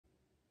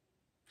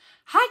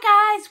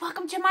Hi guys,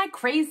 welcome to my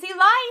crazy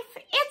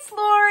life. It's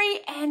Lori,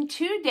 and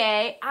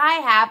today I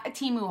have a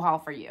Temu haul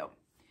for you.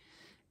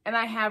 And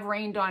I have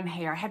rained on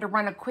hair. I had to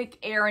run a quick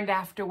errand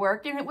after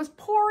work and it was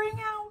pouring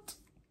out.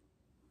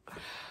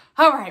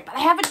 All right, but I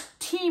have a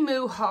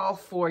Temu haul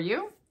for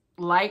you.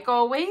 Like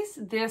always,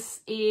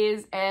 this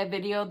is a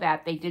video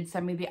that they did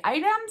send me the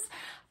items.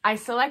 I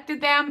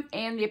selected them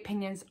and the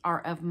opinions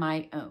are of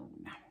my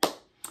own.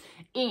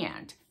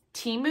 And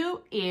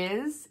Temu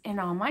is an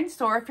online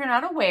store, if you're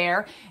not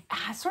aware.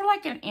 Sort of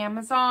like an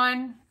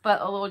Amazon,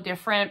 but a little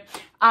different.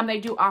 They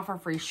do offer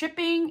free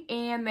shipping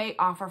and they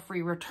offer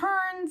free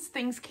returns.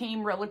 Things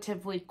came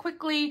relatively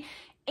quickly.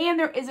 And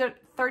there is a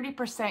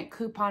 30%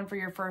 coupon for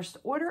your first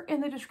order in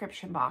the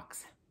description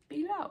box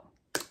below.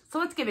 So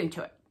let's get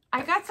into it.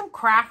 I got some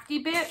crafty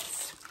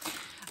bits.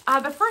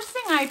 The first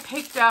thing I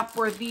picked up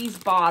were these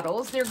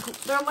bottles. They're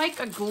like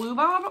a glue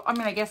bottle. I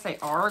mean, I guess they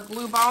are a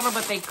glue bottle,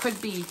 but they could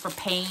be for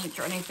paint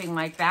or anything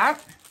like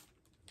that.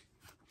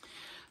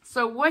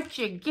 So what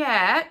you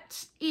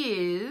get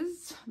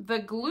is the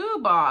glue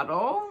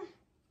bottle,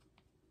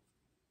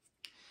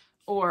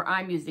 or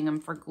I'm using them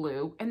for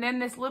glue, and then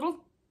this little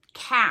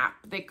cap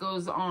that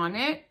goes on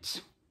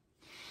it,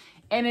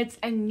 and it's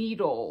a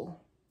needle.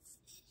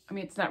 I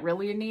mean, it's not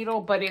really a needle,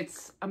 but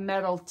it's a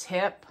metal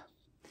tip.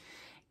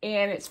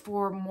 And it's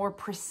for more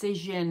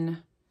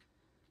precision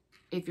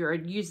if you're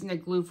using the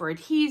glue for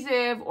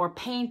adhesive or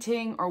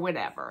painting or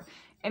whatever.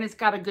 And it's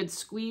got a good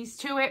squeeze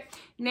to it.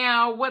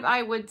 Now, what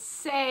I would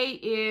say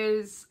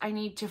is I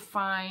need to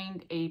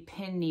find a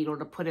pin needle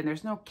to put in.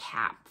 There's no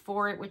cap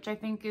for it, which I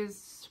think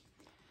is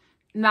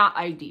not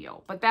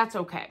ideal, but that's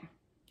okay.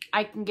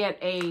 I can get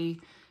a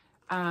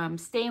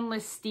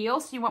stainless steel,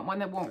 so you want one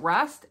that won't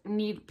rust.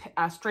 Need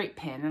a straight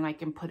pin, and I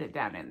can put it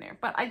down in there.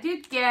 But I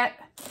did get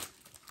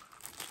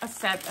a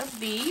set of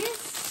these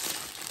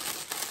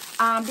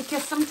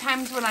because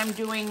sometimes when I'm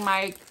doing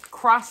my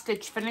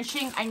cross-stitch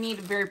finishing, I need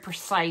a very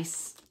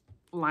precise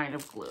line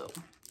of glue.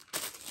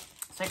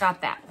 So I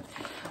got that.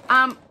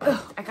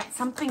 I got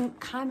something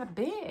kind of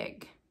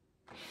big.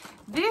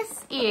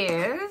 This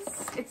is,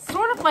 it's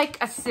sort of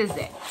like a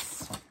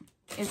scissors,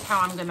 is how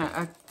I'm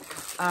gonna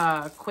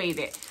equate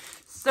it.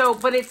 So,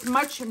 but it's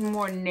much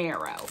more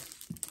narrow.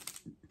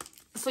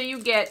 So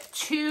you get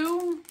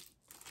 2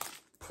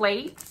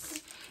 plates.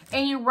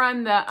 And you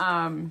run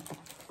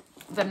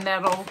the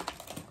metal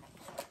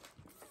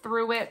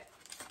through it.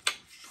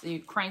 So you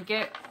crank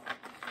it.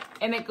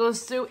 And it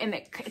goes through, and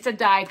it's a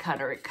die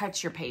cutter. It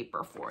cuts your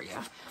paper for you.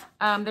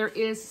 There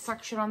is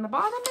suction on the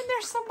bottom, and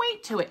there's some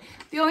weight to it.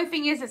 The only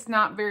thing is it's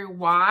not very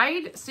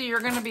wide, so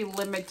you're going to be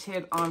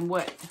limited on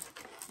what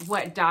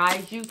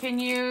dies you can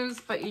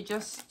use. But you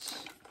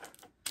just,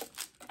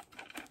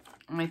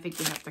 I think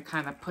you have to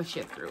kind of push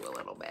it through a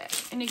little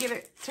bit. And you get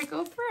it to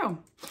go through.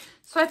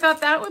 So I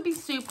thought that would be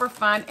super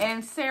fun,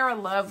 and Sarah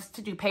loves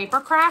to do paper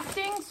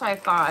crafting, so I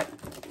thought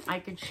I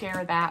could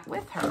share that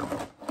with her,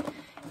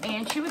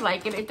 and she would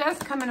like it. It does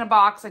come in a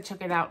box. I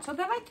took it out so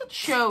that I could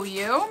show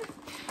you.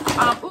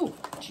 Ooh,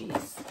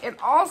 geez.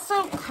 It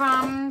also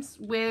comes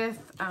with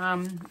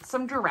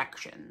some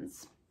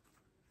directions,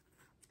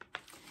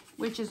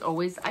 which is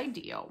always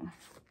ideal.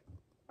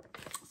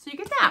 So you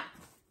get that.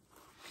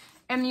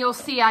 And you'll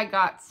see I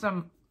got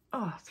some,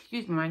 oh,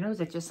 excuse me, my nose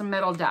itches, some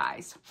metal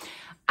dies.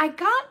 I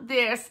got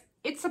this,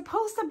 it's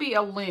supposed to be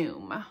a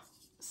loom.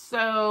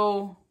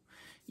 So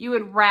you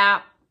would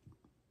wrap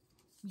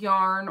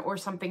yarn or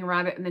something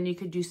around it and then you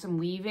could do some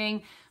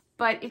weaving,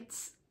 but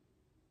it's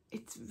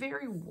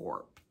very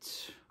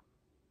warped.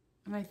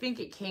 And I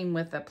think it came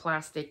with a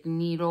plastic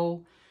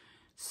needle.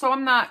 So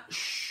I'm not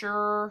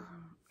sure.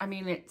 I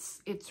mean,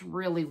 it's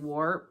really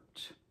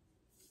warped,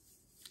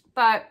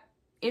 but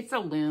it's a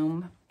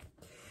loom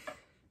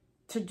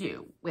to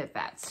do with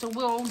that. So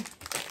we'll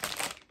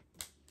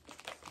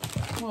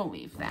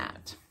leave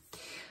that.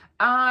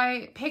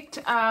 I picked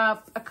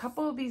up a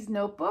couple of these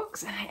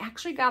notebooks, and I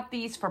actually got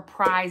these for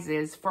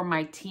prizes for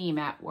my team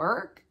at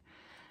work.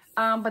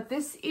 But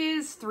this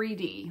is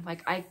 3D.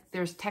 Like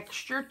there's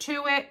texture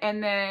to it,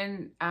 and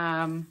then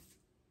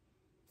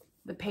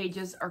the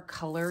pages are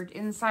colored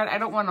inside. I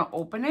don't want to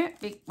open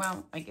it.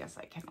 Well, I guess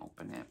I can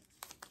open it.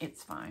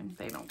 It's fine.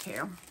 They don't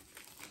care.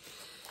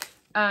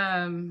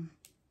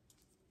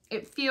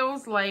 It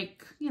feels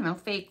like, you know,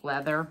 fake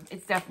leather.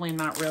 It's definitely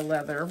not real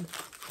leather.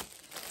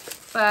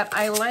 But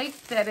I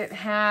like that it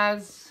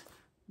has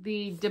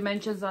the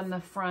dimensions on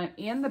the front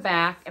and the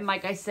back. And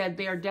like I said,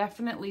 they are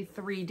definitely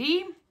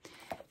 3D.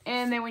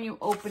 And then when you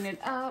open it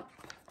up,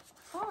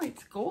 oh,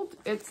 it's gold.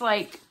 It's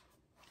like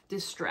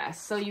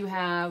distressed. So you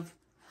have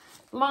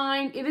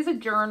line. It is a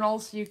journal,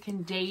 so you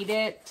can date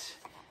it.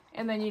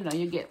 And then, you know,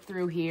 you get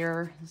through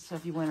here. So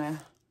if you want to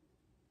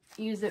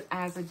use it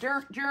as a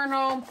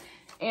journal.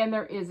 And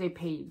there is a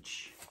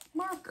page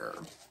marker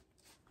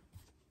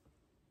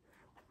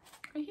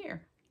right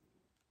here.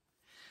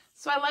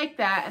 So I like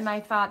that, and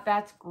I thought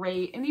that's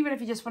great. And even if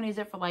you just want to use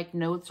it for like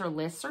notes or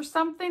lists or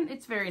something,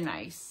 it's very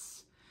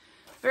nice.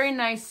 Very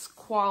nice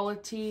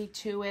quality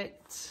to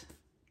it.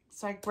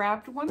 So I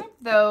grabbed one of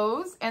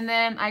those, and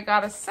then I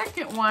got a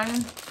second one.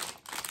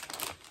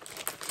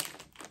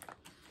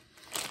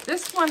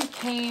 This one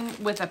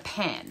came with a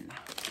pen,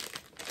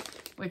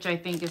 which I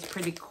think is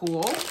pretty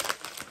cool.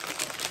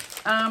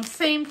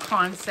 Same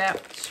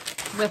concept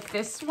with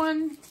this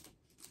one.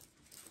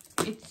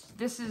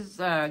 This is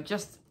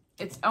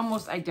it's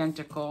almost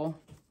identical,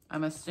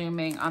 I'm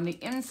assuming, on the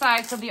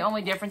inside. So the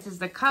only difference is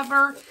the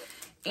cover,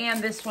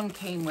 and this one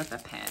came with a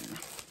pen.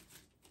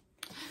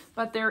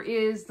 But there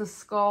is the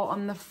skull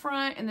on the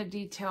front and the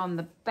detail on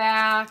the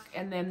back,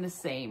 and then the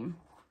same.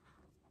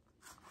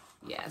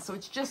 Yeah, so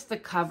it's just the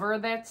cover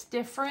that's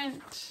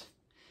different,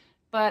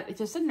 but it's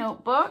just a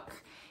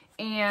notebook.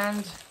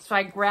 And so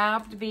I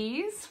grabbed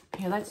these.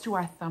 Here, let's do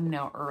our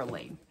thumbnail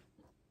early.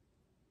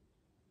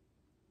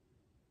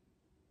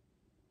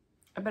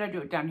 I better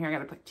do it down here. I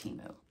gotta put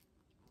Temu.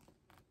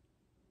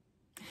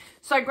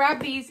 So I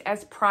grabbed these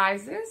as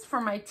prizes for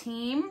my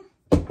team.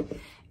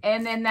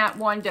 And then that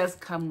one does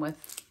come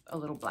with a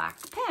little black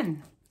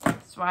pen.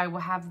 So I will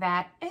have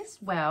that as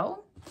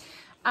well.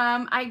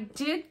 I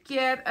did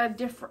get a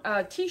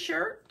different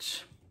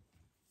t-shirt.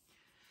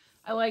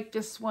 I like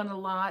this one a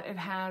lot. It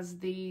has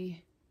the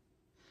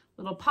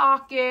little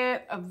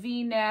pocket, a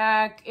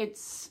V-neck.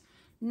 It's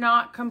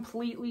not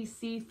completely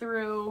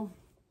see-through.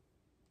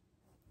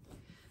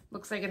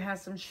 Looks like it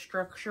has some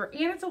structure,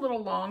 and it's a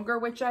little longer,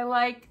 which I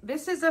like.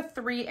 This is a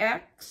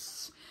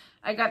 3X.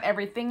 I got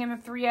everything in a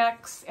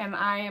 3X, and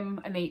I am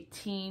an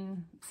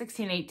 16,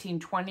 18,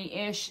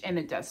 20-ish, and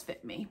it does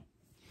fit me.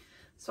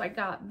 So I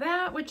got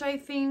that, which I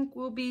think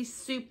will be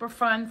super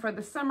fun for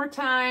the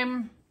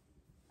summertime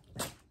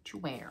to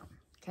wear,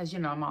 because, you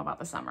know, I'm all about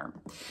the summer.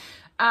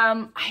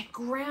 I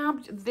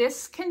grabbed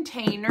this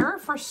container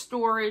for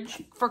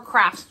storage, for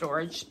craft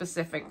storage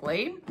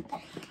specifically.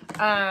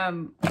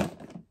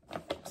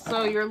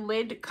 So your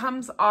lid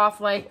comes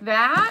off like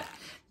that.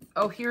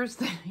 Oh, here's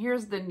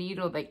the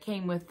needle that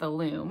came with the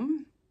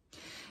loom.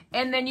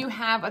 And then you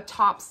have a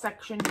top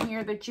section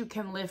here that you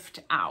can lift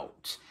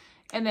out.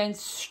 And then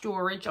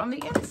storage on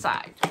the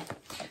inside.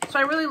 So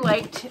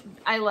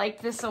I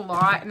liked this a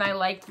lot, and I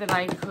liked that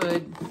I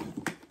could,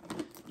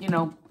 you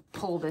know,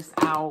 pull this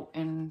out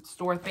and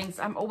store things.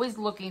 I'm always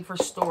looking for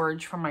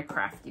storage for my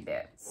crafty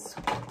bits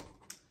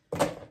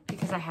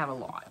because I have a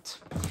lot.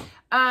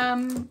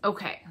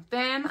 Okay,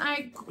 then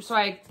I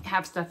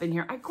have stuff in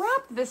here. I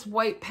grabbed this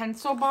white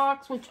pencil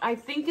box, which I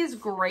think is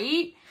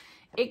great,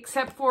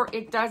 except for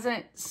it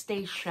doesn't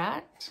stay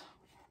shut.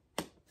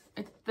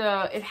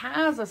 It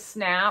has a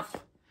snap,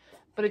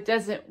 but it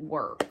doesn't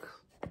work.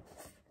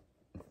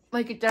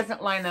 Like, it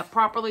doesn't line up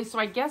properly, so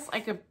I guess I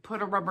could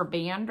put a rubber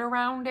band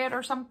around it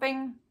or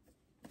something.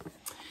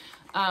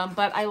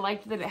 But I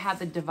liked that it had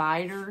the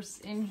dividers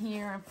in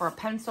here for a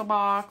pencil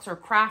box or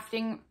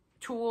crafting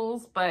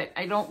tools, but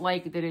I don't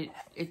like that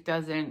it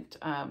doesn't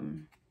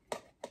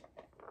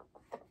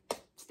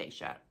stay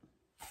shut.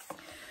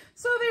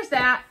 So there's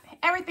that.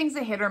 Everything's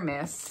a hit or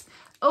miss.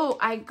 Oh,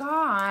 I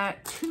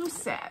got 2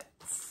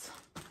 sets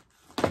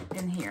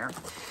in here.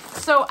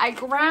 So I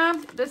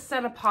grabbed this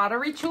set of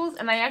pottery tools,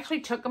 and I actually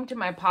took them to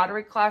my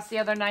pottery class the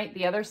other night,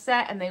 the other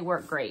set, and they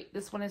work great.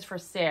 This one is for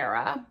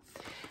Sarah.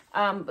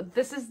 But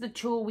this is the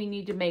tool we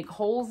need to make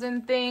holes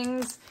in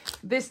things.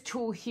 This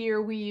tool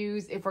here we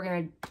use if we're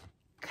going to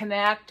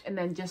connect, and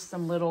then just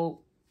some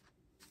little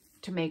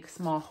to make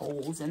small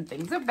holes and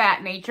things of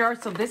that nature.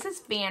 So this is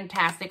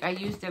fantastic. I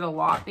used it a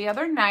lot the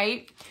other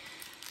night.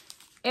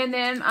 And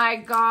then I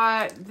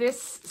got this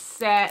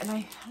set, and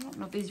I don't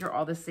know if these are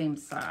all the same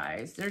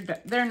size.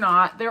 They're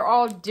not. They're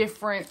all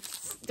different.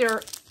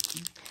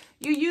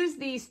 You use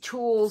these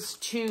tools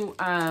to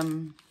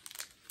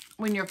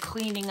when you're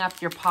cleaning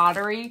up your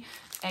pottery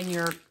and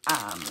you're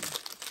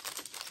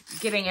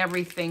getting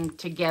everything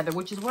together,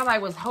 which is what I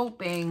was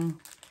hoping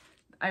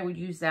I would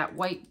use that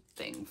white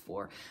thing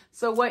for.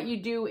 So what you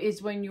do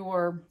is when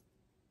you're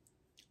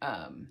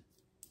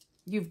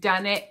you've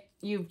done it,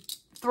 you've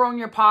thrown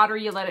your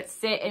pottery, you let it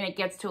sit, and it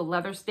gets to a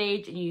leather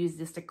stage, and you use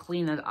this to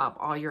clean it up,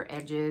 all your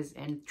edges,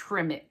 and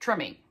trimming.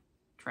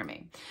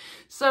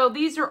 So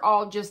these are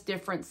all just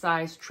different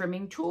size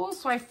trimming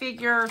tools. So I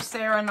figure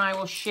Sarah and I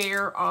will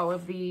share all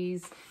of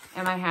these,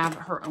 and I have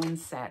her own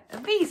set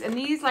of these. And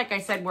these, like I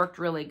said, worked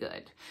really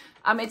good.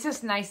 It's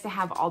just nice to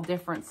have all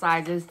different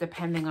sizes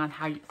depending on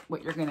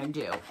what you're gonna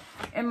do.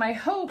 And my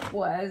hope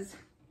was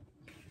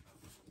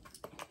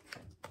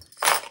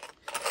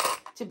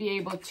to be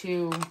able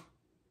to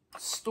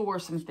store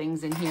some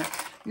things in here.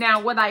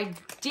 Now, what I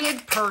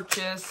did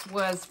purchase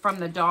was from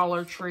the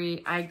Dollar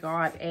Tree. I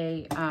got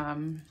a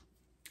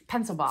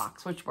pencil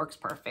box, which works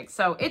perfect.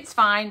 So it's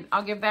fine.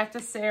 I'll give that to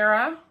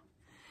Sarah.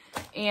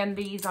 And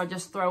these I'll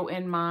just throw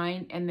in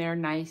mine, and they're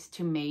nice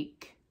to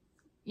make,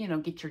 you know,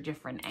 get your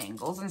different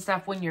angles and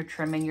stuff when you're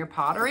trimming your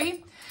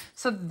pottery.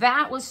 So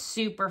that was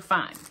super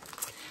fun.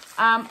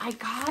 I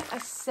got a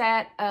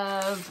set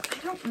of,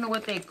 I don't know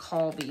what they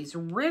call these,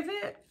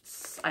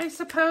 rivets, I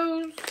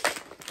suppose.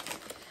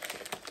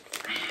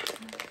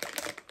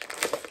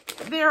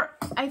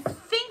 I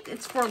think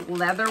it's for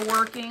leather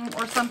working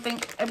or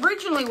something.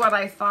 Originally what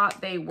I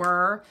thought they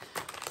were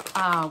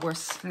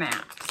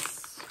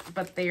snaps,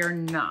 but they are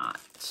not.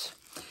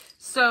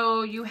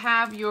 So you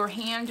have your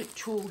hand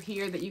tool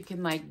here that you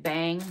can like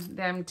bang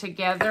them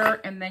together,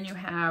 and then you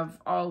have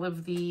all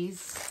of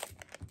these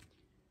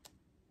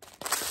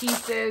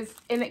pieces,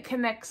 and it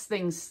connects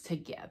things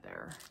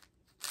together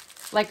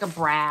like a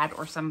brad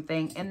or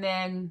something. And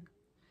then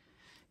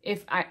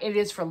it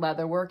is for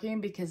leather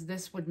working, because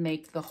this would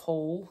make the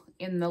hole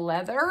in the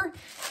leather,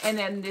 and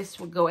then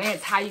this would go, and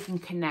it's how you can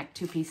connect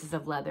two pieces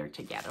of leather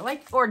together,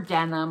 like, or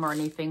denim or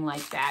anything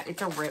like that.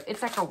 It's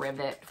like a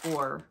rivet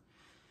for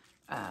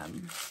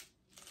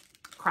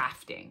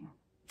crafting.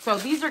 So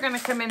these are going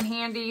to come in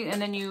handy,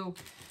 and then you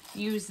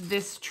use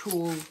this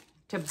tool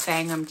to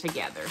bang them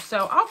together.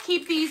 So I'll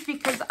keep these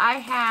because I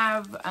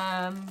have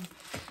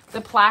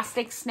the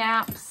plastic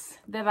snaps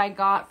that I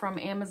got from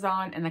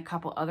Amazon and a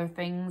couple other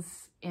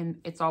things, and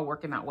it's all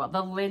working out well.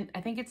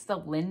 I think it's the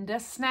Linda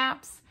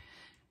snaps,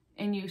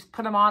 and you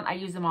put them on. I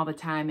use them all the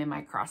time in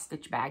my cross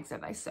stitch bags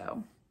that I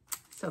sew.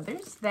 So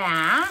there's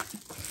that.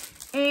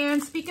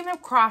 And speaking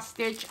of cross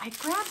stitch, I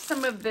grabbed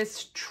some of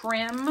this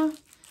trim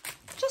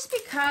just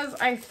because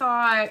I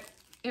thought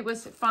it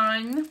was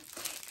fun.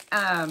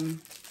 And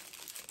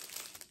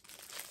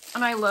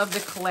I love to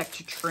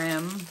collect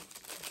trim.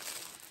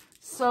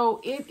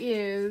 So it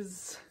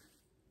is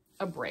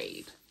a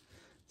braid.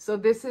 So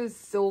this is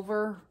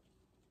silver,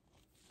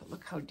 but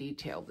look how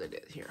detailed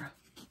it is here.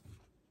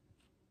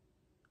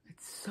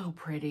 It's so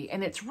pretty,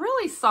 and it's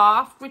really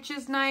soft, which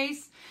is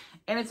nice.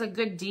 And it's a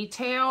good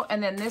detail.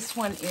 And then this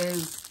one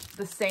is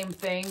the same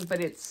thing,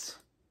 but it's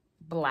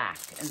black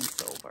and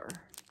silver.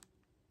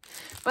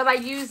 But I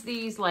use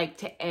these like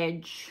to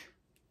edge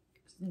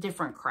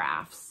different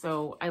crafts.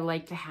 So I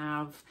like to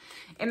have,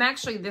 and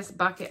actually this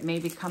bucket may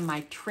become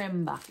my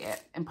trim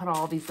bucket, and put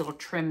all these little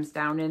trims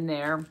down in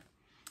there.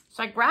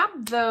 So I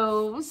grabbed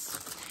those.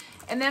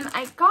 And then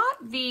I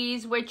got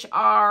these, which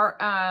are,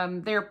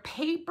 they're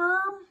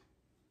paper.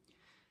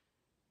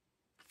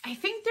 I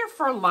think they're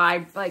for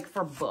like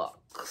for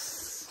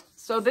books.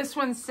 So this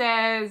one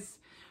says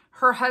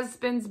Her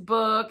Husband's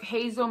Book,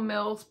 Hazel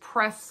Mills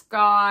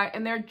Prescott,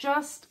 and they're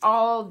just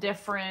all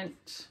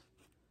different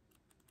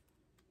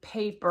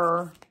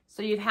paper.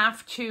 So you'd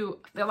have to,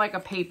 they're like a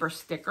paper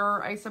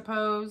sticker, I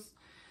suppose.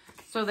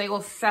 So they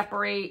will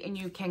separate and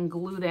you can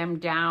glue them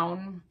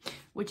down,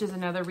 which is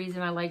another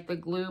reason I like the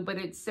glue. But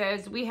it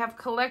says, we have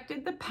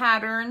collected the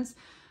patterns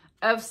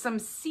of some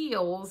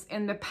seals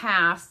in the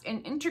past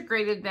and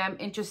integrated them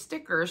into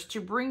stickers to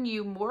bring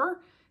you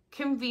more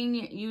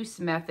convenient use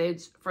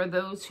methods for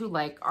those who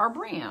like our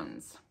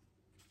brands.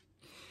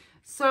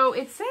 So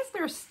it says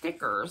they're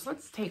stickers.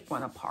 Let's take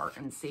one apart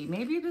and see.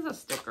 Maybe it is a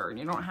sticker and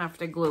you don't have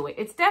to glue it.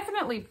 It's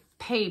definitely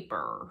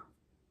paper.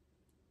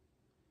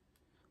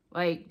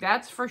 Like,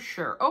 that's for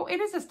sure. Oh, it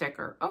is a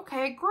sticker.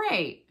 Okay,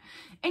 great.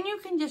 And you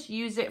can just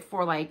use it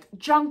for like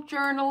junk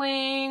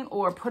journaling,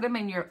 or put them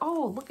in your,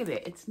 oh, look at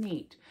it. It's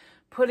neat.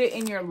 Put it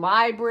in your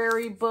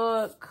library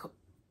book,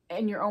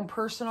 in your own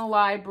personal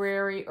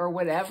library or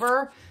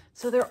whatever.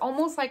 So they're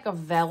almost like a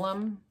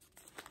vellum.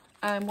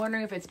 I'm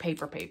wondering if it's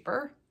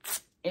paper.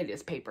 It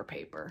is paper,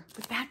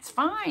 but that's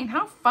fine.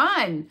 How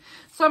fun.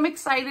 So I'm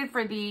excited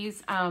for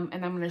these. And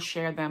I'm going to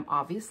share them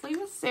obviously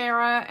with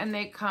Sarah, and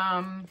they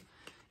come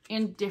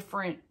in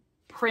different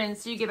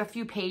prints. So you get a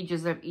few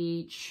pages of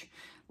each.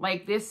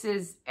 Like this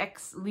is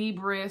Ex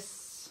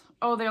Libris.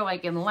 Oh, they're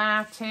like in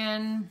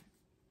Latin.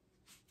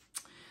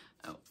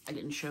 Oh, I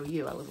didn't show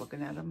you. I was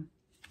looking at them.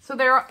 So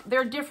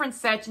they're different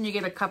sets, and you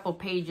get a couple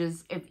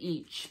pages of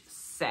each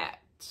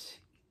set.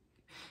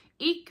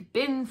 Ich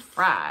bin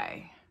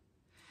frei.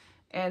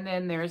 And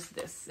then there's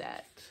this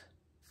set.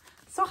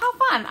 So how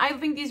fun. I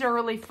think these are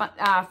really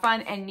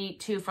fun and neat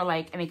too for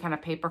like any kind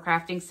of paper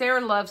crafting. Sarah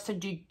loves to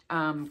do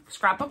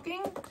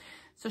scrapbooking,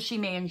 so she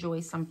may enjoy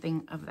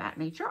something of that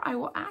nature. I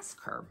will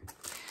ask her.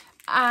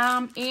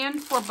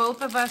 And for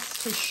both of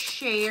us to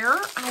share,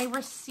 I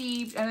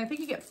received, and I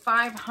think you get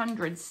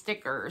 500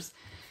 stickers,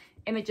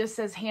 and it just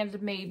says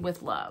handmade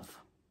with love.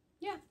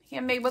 Yeah,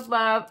 handmade with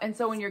love. And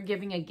so when you're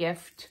giving a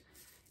gift,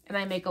 and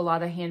I make a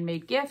lot of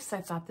handmade gifts,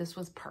 I thought this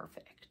was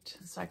perfect.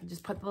 So I can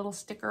just put the little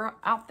sticker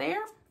out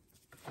there,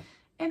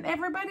 and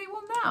everybody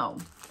will know.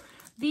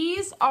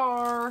 These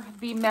are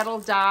the metal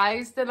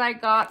dies that I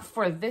got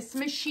for this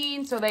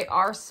machine. So they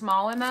are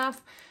small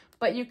enough,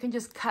 but you can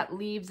just cut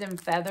leaves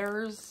and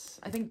feathers.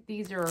 I think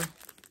these are,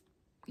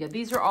 yeah,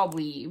 these are all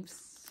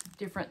leaves,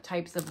 different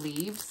types of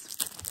leaves,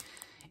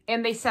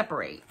 and they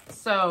separate.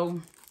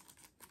 So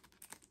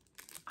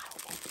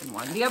I'll open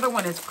one. The other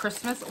one is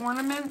Christmas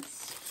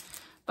ornaments,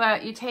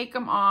 but you take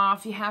them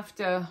off. You have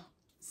to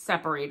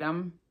separate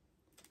them,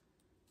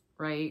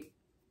 right?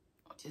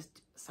 I'll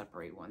just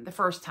separate one the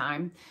first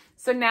time.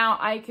 So now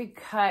I could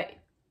cut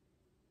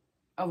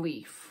a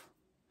leaf.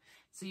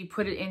 So you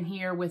put it in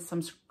here with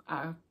some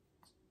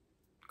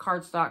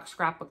cardstock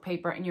scrapbook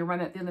paper, and you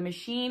run it through the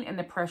machine, and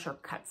the pressure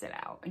cuts it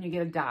out, and you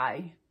get a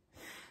die.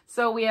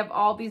 So we have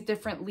all these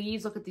different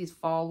leaves. Look at these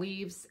fall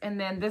leaves. And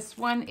then this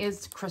one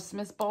is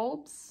Christmas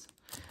bulbs,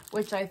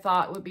 which I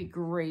thought would be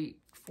great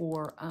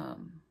for,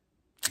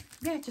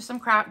 yeah, just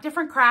some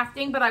different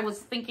crafting. But I was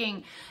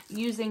thinking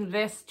using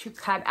this to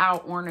cut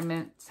out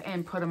ornaments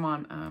and put them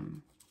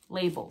on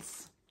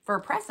labels for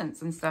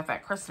presents and stuff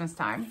at Christmas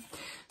time.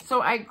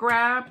 So I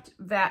grabbed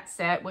that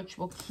set, which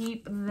we'll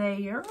keep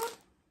there.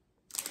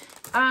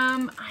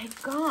 I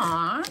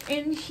got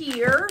in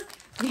here,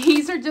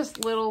 these are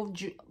just little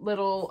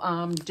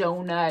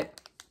donut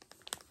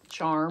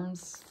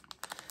charms.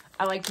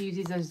 I like to use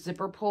these as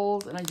zipper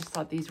pulls, and I just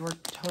thought these were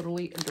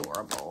totally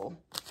adorable.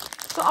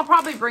 So I'll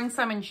probably bring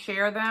some and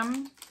share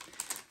them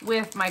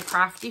with my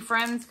crafty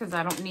friends because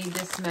I don't need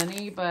this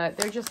many, but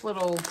they're just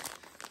little,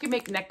 you can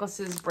make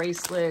necklaces,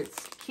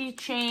 bracelets,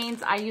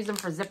 keychains. I use them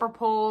for zipper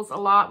pulls a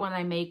lot when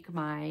I make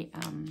my,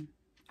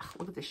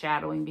 look at the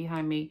shadowing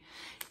behind me.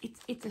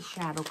 It's a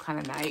shadow kind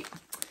of night.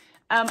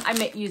 I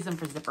may use them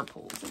for zipper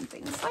pulls and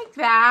things like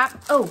that.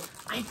 Oh,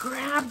 I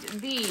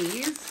grabbed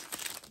these.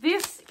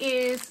 This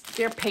is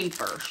their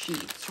paper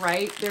sheets,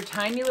 right? They're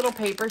tiny little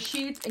paper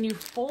sheets, and you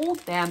fold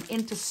them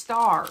into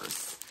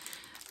stars.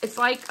 It's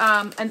like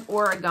an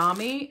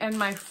origami, and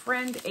my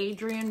friend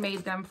Adrienne made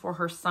them for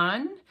her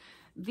son.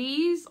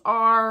 These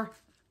are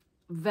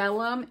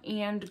vellum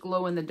and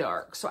glow in the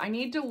dark. So I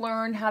need to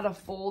learn how to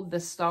fold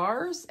the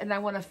stars, and I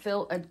want to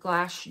fill a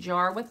glass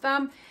jar with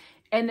them,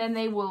 and then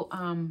they will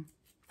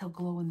they'll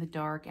glow in the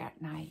dark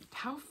at night.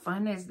 How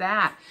fun is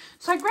that?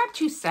 So I grabbed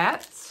 2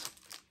 sets,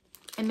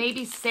 and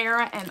maybe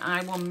Sarah and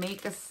I will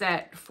make a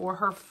set for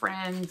her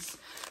friend's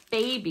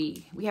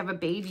baby. We have a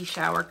baby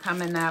shower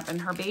coming up,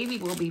 and her baby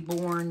will be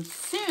born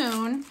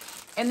soon,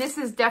 and this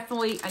is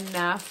definitely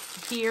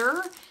enough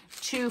here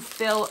to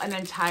fill an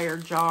entire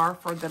jar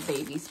for the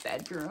baby's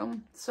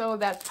bedroom. So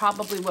that's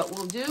probably what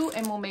we'll do,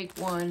 and we'll make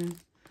one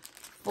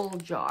full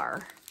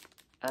jar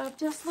of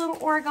just little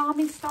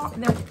origami stars.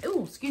 And they're,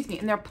 excuse me,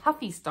 and they're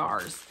puffy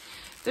stars.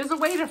 There's a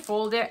way to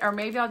fold it, or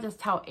maybe I'll just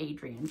tell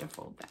Adrienne to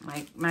fold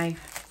them. My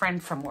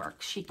friend from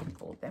work, she can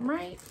fold them,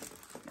 right?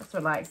 That's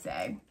what I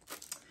say.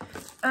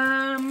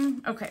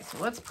 Okay, so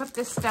let's put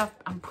this stuff,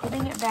 I'm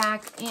putting it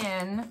back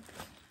in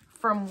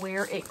from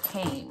where it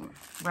came,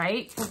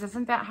 right? Because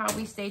isn't that how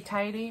we stay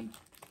tidy?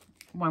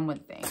 One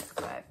would think,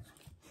 but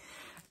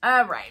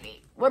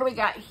alrighty. What do we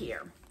got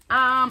here?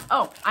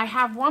 Oh, I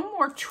have one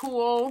more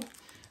tool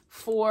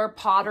for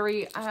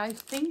pottery. I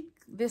think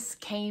this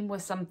came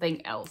with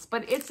something else,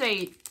 but it's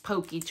a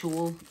pokey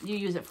tool. You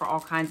use it for all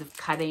kinds of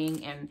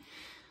cutting and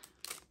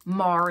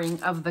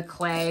marring of the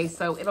clay.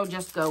 So it'll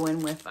just go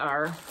in with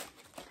our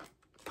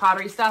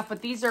pottery stuff,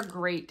 but these are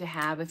great to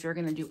have if you're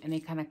going to do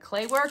any kind of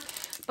clay work.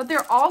 But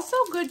they're also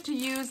good to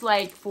use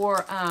like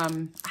for,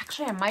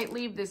 actually I might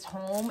leave this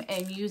home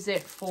and use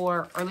it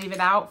for, or leave it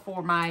out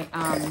for my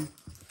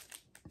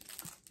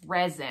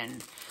resin.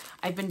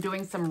 I've been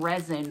doing some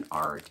resin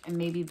art, and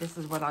maybe this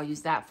is what I'll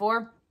use that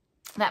for.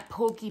 That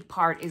pokey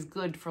part is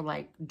good for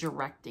like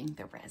directing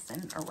the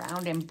resin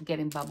around and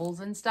getting bubbles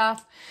and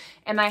stuff.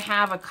 And I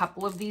have a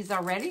couple of these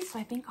already, so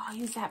I think I'll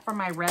use that for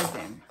my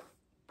resin.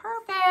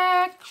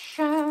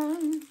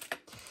 Perfection.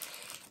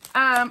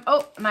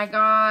 Oh, and I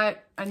got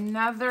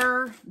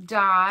another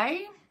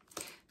die.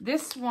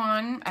 This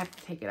one, I have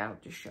to take it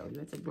out to show you.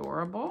 It's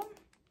adorable.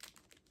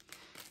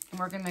 And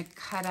we're going to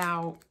cut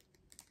out.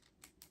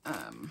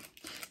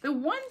 The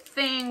one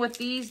thing with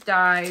these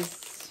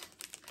dies,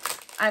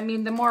 I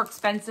mean, the more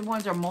expensive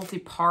ones are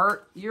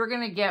multi-part. You're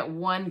going to get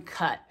one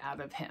cut out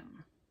of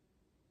him.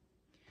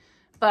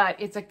 But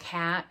it's a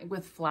cat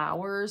with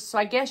flowers. So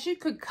I guess you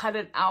could cut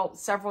it out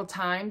several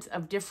times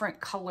of different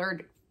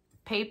colored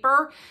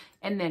paper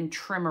and then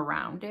trim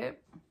around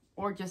it.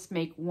 Or just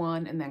make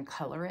one and then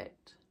color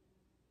it.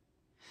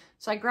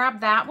 So I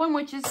grabbed that one,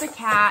 which is the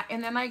cat.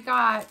 And then I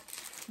got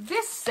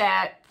this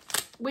set,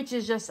 which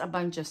is just a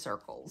bunch of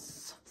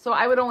circles. So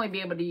I would only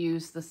be able to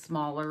use the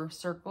smaller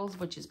circles,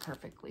 which is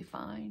perfectly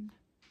fine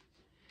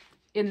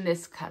in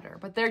this cutter.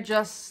 But they're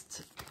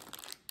just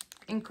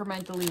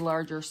incrementally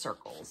larger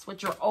circles,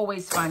 which are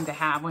always fun to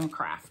have when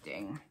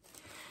crafting.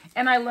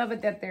 And I love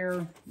it that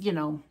they're, you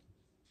know,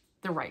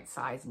 the right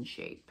size and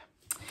shape.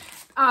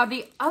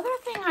 The other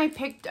thing I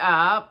picked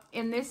up,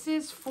 and this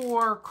is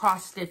for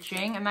cross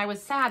stitching, and I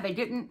was sad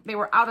they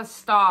were out of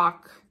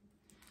stock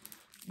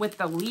with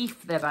the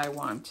leaf that I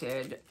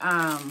wanted.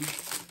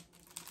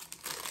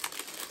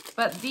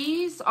 But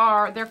these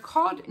are, they're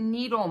called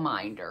needle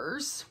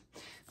minders.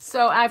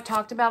 So I've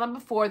talked about them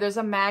before. There's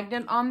a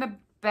magnet on the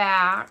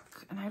back,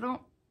 and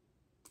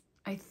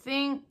I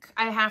think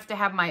I have to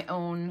have my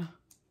own,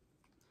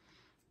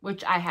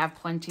 which I have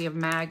plenty of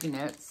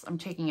magnets. I'm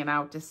taking it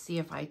out to see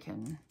if I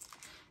can,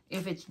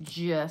 if it's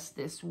just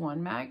this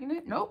one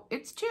magnet. Nope,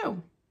 it's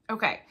 2.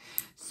 Okay,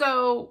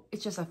 so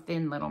it's just a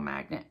thin little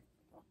magnet.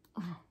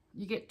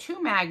 You get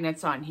 2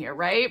 magnets on here,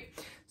 right?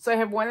 So I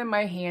have one in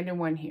my hand and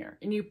one here.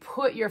 And you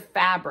put your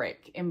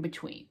fabric in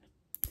between.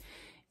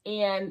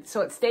 And so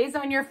it stays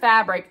on your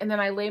fabric. And then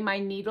I lay my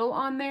needle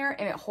on there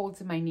and it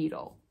holds my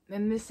needle.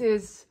 And this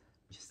is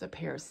just a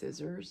pair of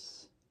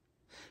scissors.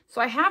 So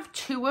I have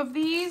 2 of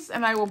these,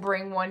 and I will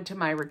bring one to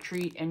my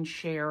retreat and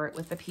share it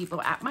with the people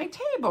at my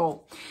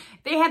table.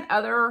 They had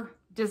other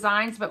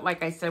designs, but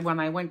like I said, when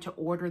I went to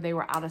order, they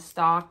were out of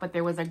stock, but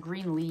there was a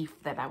green leaf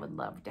that I would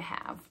love to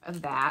have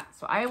of that.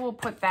 So I will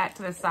put that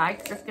to the side,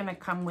 because it's going to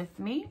come with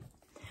me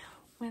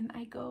when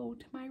I go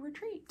to my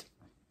retreat.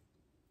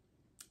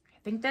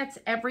 I think that's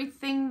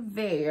everything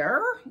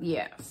there.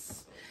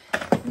 Yes.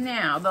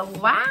 Now, the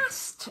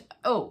last,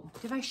 oh,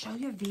 did I show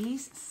you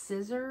these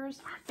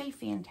scissors? Aren't they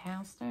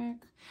fantastic?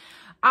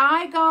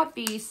 I got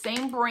the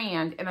same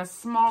brand in a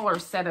smaller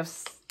set of,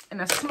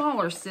 in a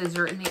smaller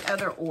scissor in the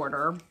other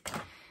order.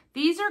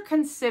 These are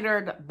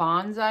considered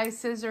bonsai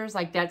scissors,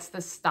 like that's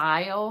the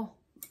style.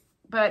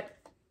 But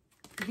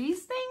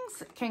these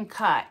things can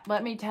cut,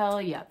 let me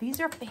tell you. These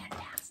are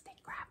fantastic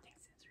crafting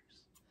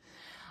scissors.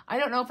 I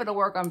don't know if it'll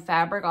work on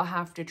fabric. I'll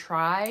have to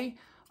try.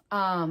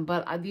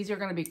 But these are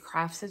going to be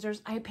craft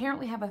scissors. I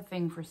apparently have a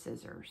thing for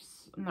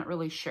scissors. I'm not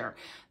really sure.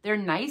 They're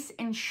nice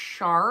and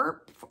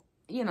sharp,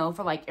 you know,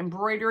 for like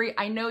embroidery.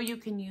 I know you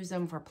can use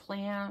them for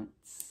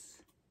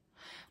plants,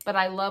 but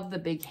I love the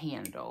big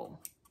handle,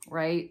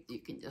 right? You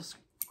can just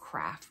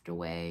craft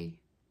away.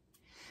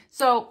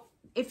 So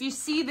if you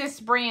see this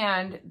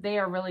brand, they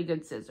are really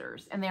good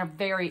scissors, and they're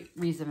very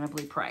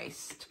reasonably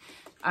priced.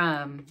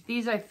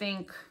 These, I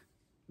think,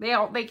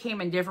 they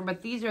came in different,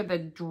 but these are the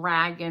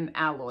Dragon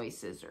Alloy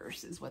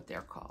Scissors is what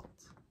they're called.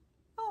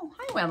 Oh,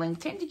 hi,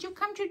 Wellington. Did you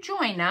come to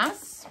join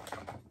us?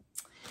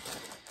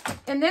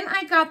 And then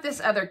I got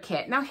this other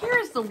kit. Now,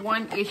 here's the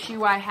one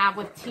issue I have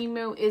with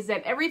Temu is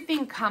that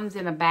everything comes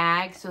in a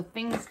bag, so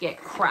things get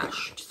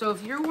crushed. So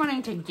if you're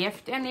wanting to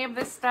gift any of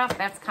this stuff,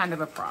 that's kind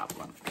of a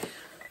problem.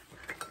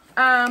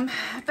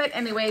 But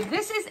anyway,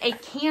 this is a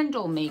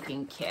candle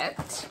making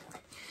kit.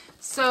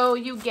 So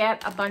you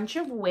get a bunch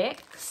of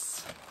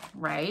wicks,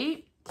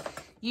 right?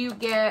 You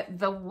get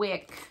the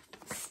wick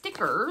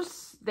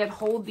stickers that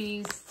hold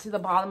these to the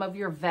bottom of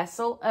your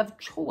vessel of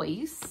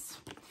choice.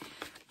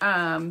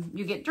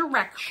 You get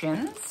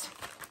directions.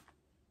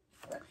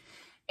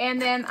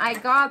 And then I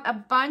got a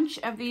bunch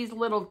of these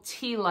little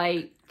tea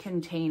light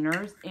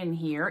containers in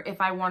here if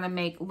I want to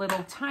make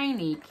little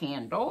tiny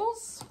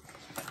candles.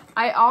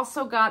 I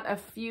also got a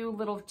few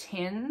little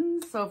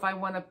tins. So if I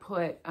want to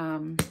put,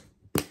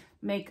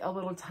 make a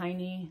little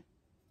tiny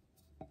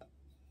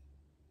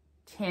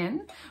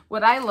tin.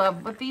 What I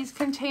love with these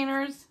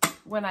containers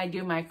when I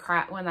do my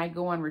craft, when I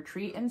go on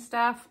retreat and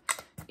stuff,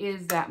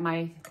 is that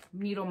my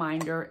needle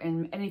minder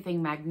and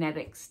anything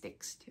magnetic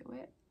sticks to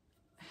it.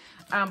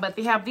 But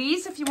they have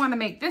these if you want to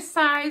make this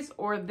size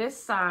or this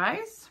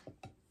size.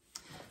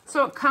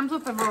 So it comes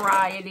with a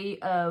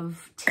variety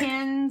of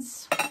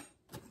tins. I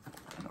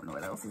don't know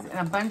what else is,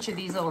 and a bunch of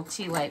these little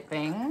tea light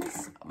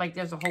things. Like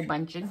there's a whole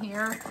bunch in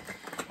here.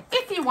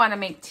 If you want to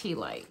make tea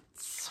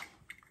lights.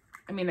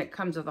 I mean, it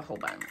comes with a whole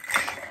bunch.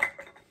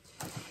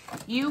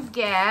 You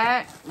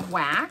get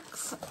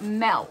wax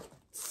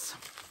melts.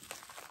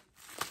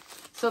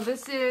 So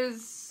this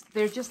is,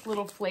 they're just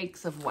little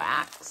flakes of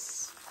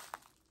wax.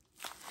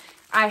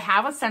 I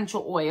have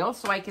essential oil,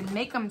 so I can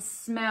make them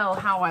smell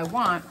how I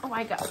want. Oh,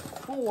 I got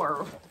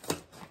four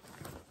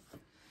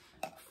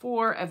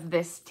of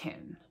this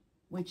tin,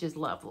 which is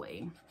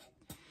lovely.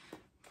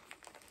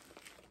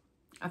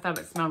 I thought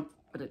it smelled,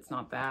 but it's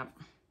not that.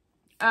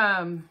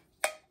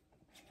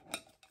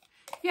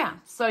 Yeah,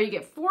 so you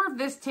get 4 of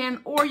this tin,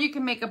 or you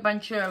can make a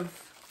bunch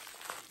of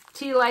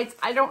tea lights.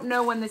 I don't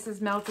know when this is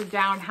melted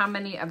down how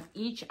many of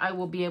each I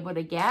will be able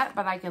to get,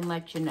 but I can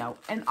let you know.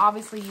 And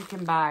obviously you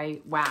can buy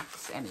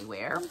wax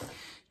anywhere. You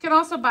can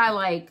also buy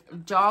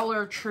like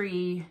Dollar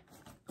Tree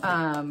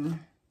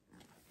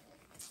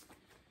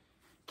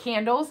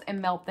candles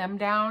and melt them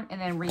down and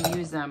then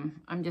reuse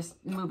them. I'm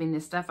just moving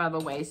this stuff out of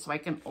the way so I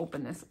can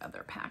open this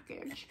other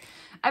package.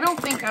 I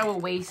don't think I will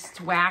waste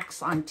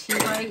wax on tea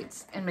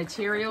lights and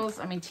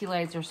materials. I mean, tea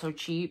lights are so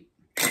cheap.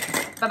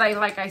 But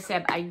like I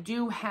said, I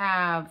do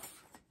have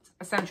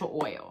essential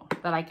oil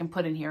that I can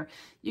put in here.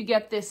 You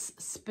get this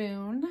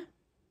spoon,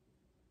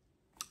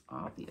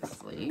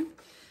 obviously.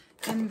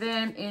 And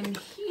then in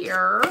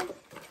here,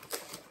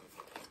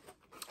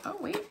 oh,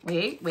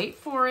 wait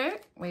for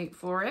it. Wait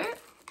for it.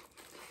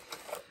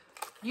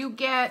 You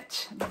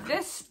get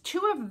this,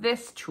 2 of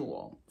this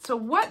tool. So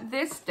what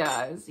this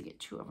does, you get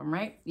 2 of them,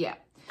 right? Yeah.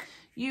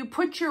 You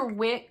put your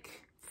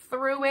wick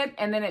through it,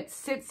 and then it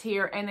sits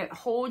here, and it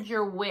holds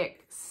your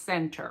wick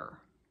center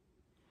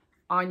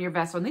on your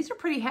vessel. And these are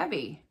pretty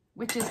heavy,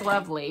 which is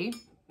lovely.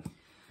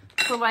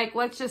 So like,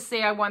 let's just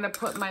say I want to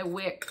put my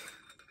wick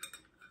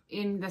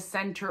in the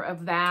center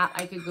of that.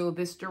 I could go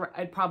this direction.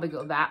 I'd probably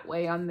go that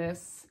way on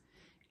this.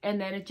 And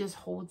then it just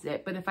holds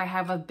it. But if I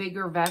have a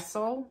bigger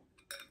vessel,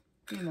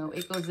 you know,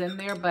 it goes in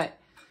there, but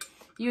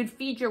you'd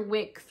feed your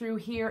wick through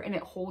here and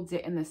it holds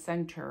it in the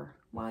center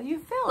while you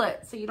fill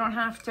it. So you don't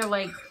have to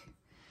like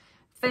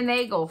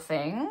finagle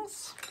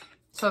things.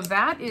 So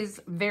that is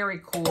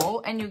very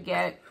cool. And you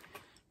get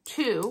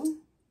 2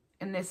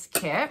 in this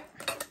kit.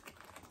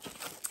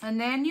 And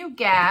then you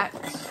get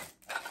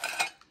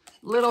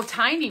little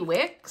tiny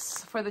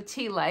wicks for the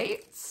tea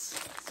lights.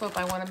 So if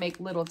I want to make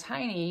little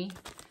tiny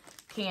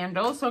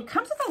candles. So it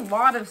comes with a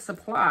lot of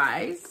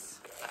supplies.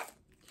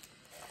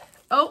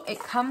 Oh, it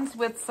comes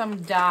with some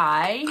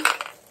dye.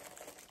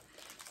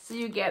 So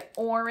you get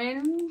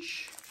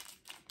orange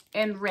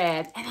and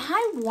red. And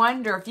I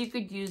wonder if you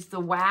could use the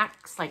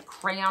wax, like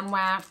crayon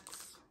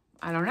wax,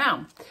 I don't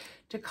know,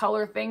 to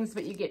color things,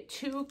 but you get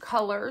 2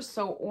 colors,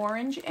 so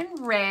orange and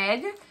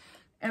red.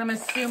 And I'm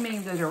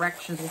assuming the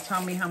directions will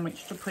tell me how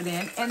much to put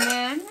in. And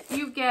then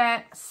you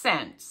get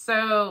scent.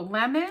 So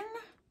lemon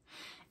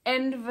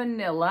and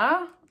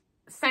vanilla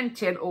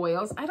scented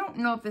oils. I don't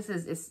know if this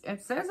is,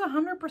 it says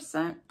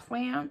 100%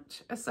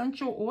 plant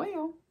essential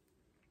oil.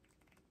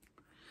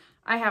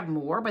 I have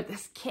more, but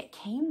this kit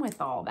came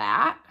with all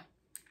that.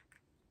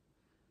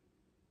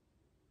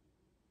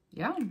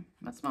 Yum,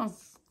 that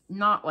smells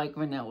not like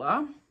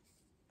vanilla.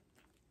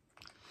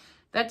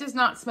 That does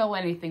not smell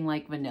anything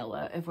like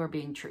vanilla, if we're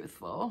being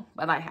truthful.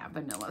 But I have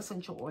vanilla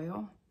essential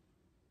oil.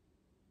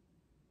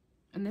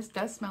 And this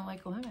does smell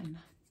like lemon.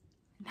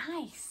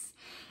 Nice.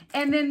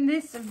 And then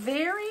this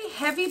very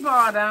heavy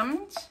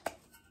bottomed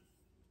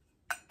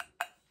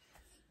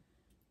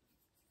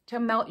to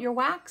melt your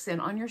wax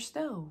in on your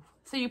stove.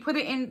 So you put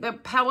it in the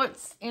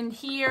pellets in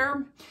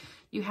here.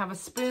 You have a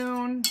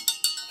spoon.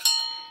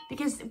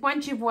 Because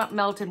once you've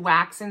melted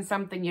wax in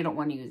something, you don't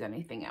want to use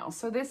anything else.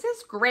 So this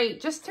is great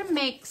just to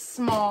make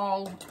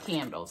small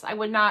candles. I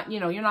would not, you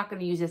know, you're not going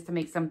to use this to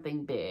make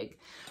something big.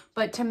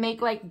 But to make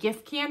like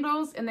gift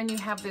candles, and then you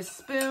have this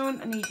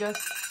spoon and you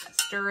just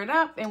stir it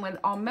up. And when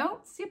it all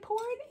melts, you pour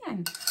it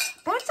in.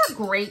 That's a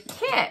great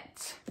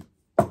kit.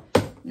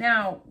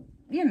 Now,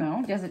 you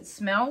know, does it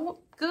smell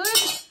good?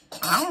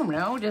 I don't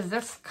know. Does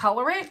this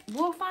color it?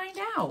 We'll find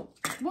out.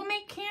 We'll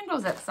make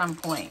candles at some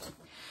point.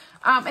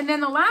 And then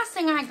the last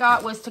thing I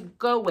got was to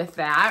go with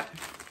that.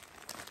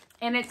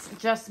 And it's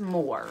just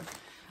more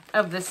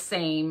of the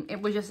same. It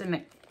was just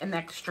an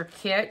extra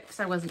kit because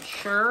I wasn't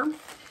sure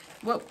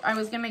what I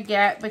was going to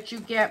get. But you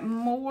get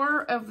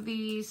more of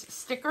these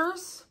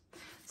stickers.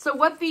 So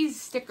what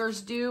these stickers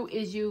do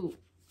is you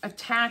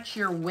attach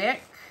your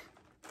wick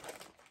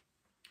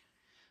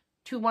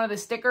to one of the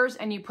stickers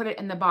and you put it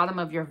in the bottom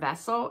of your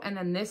vessel. And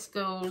then this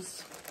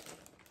goes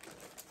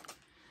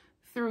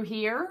through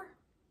here.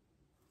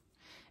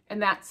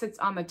 And that sits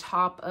on the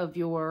top of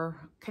your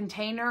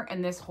container,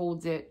 and this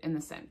holds it in the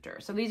center.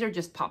 So these are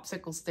just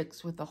popsicle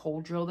sticks with a hole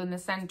drilled in the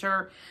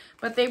center,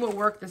 but they will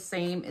work the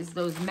same as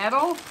those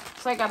metal.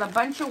 So I got a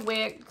bunch of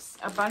wicks,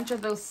 a bunch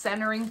of those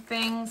centering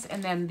things,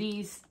 and then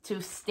these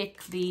to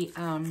stick the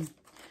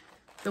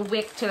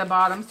wick to the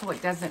bottom so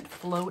it doesn't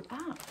float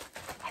up.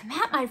 And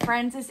that, my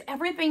friends, is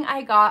everything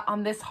I got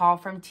on this haul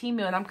from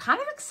Temu, and I'm kind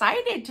of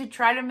excited to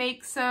try to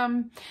make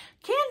some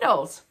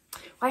candles.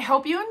 I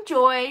hope you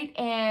enjoyed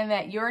and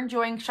that you're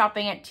enjoying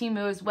shopping at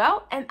Temu as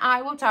well, and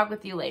I will talk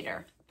with you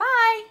later.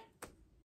 Bye!